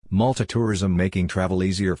Malta tourism making travel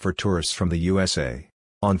easier for tourists from the USA.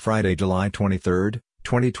 On Friday, July 23,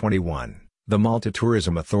 2021, the Malta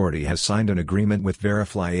Tourism Authority has signed an agreement with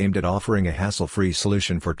Verifly aimed at offering a hassle-free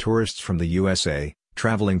solution for tourists from the USA,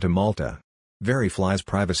 traveling to Malta. Verifly's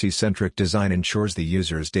privacy-centric design ensures the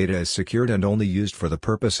user's data is secured and only used for the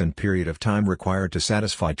purpose and period of time required to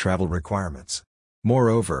satisfy travel requirements.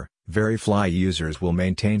 Moreover, Verifly users will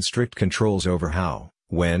maintain strict controls over how,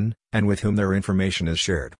 when, and with whom their information is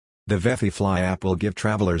shared. The Verifly app will give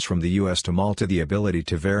travelers from the US to Malta the ability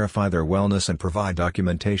to verify their wellness and provide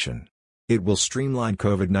documentation. It will streamline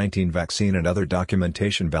COVID-19 vaccine and other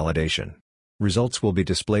documentation validation. Results will be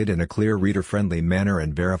displayed in a clear reader-friendly manner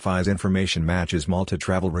and Verifly's information matches Malta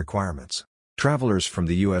travel requirements. Travelers from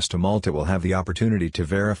the US to Malta will have the opportunity to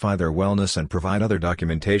verify their wellness and provide other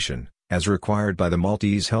documentation, as required by the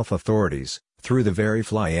Maltese health authorities, through the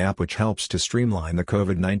Verifly app, which helps to streamline the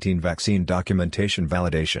COVID-19 vaccine documentation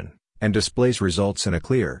validation, and displays results in a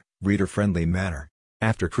clear, reader-friendly manner.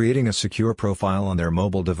 After creating a secure profile on their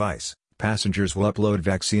mobile device, passengers will upload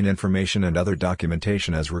vaccine information and other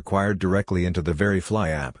documentation as required directly into the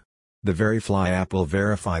Verifly app. The Verifly app will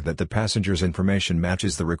verify that the passenger's information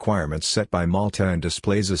matches the requirements set by Malta and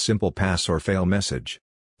displays a simple pass or fail message.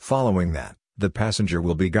 Following that, the passenger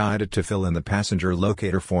will be guided to fill in the passenger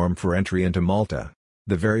locator form for entry into Malta.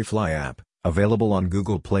 The Verifly app, available on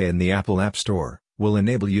Google Play and the Apple App Store, will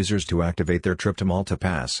enable users to activate their Trip to Malta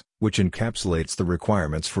Pass, which encapsulates the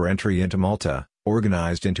requirements for entry into Malta,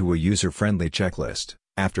 organized into a user-friendly checklist,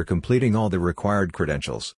 after completing all the required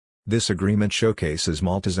credentials. This agreement showcases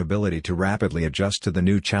Malta's ability to rapidly adjust to the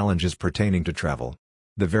new challenges pertaining to travel.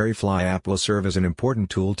 The Verifly app will serve as an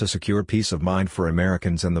important tool to secure peace of mind for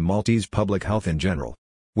Americans and the Maltese public health in general.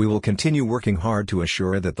 We will continue working hard to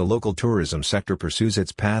assure that the local tourism sector pursues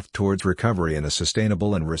its path towards recovery in a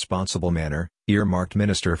sustainable and responsible manner, earmarked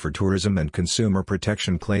Minister for Tourism and Consumer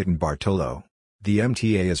Protection Clayton Bartolo. The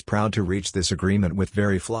MTA is proud to reach this agreement with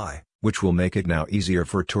Verifly, which will make it now easier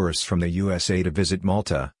for tourists from the USA to visit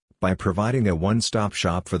Malta, by providing a one-stop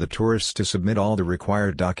shop for the tourists to submit all the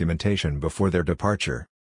required documentation before their departure.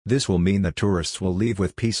 This will mean that tourists will leave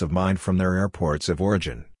with peace of mind from their airports of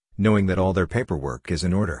origin, knowing that all their paperwork is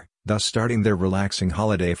in order, thus starting their relaxing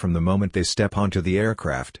holiday from the moment they step onto the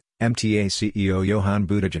aircraft, MTA CEO Johan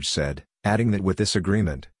Buttigieg said, adding that with this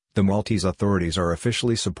agreement, the Maltese authorities are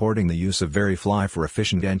officially supporting the use of Verifly for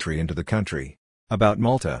efficient entry into the country. About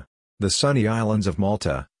Malta. The sunny islands of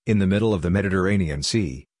Malta, in the middle of the Mediterranean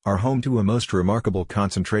Sea, are home to a most remarkable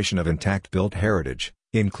concentration of intact built heritage,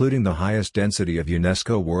 including the highest density of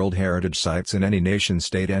UNESCO World Heritage Sites in any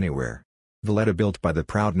nation-state anywhere. Valletta, built by the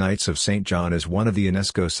proud Knights of St. John, is one of the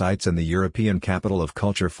UNESCO sites and the European Capital of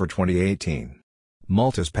Culture for 2018.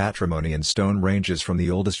 Malta's patrimony in stone ranges from the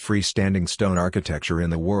oldest freestanding stone architecture in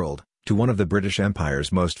the world, to one of the British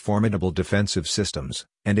Empire's most formidable defensive systems,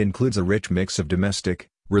 and includes a rich mix of domestic,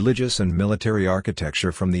 religious and military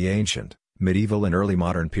architecture from the ancient, medieval and early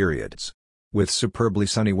modern periods. With superbly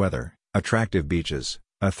sunny weather, attractive beaches,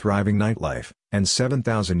 a thriving nightlife, and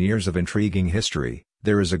 7,000 years of intriguing history,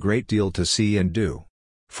 there is a great deal to see and do.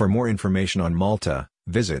 For more information on Malta,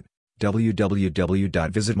 visit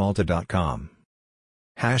www.visitmalta.com.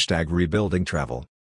 #RebuildingTravel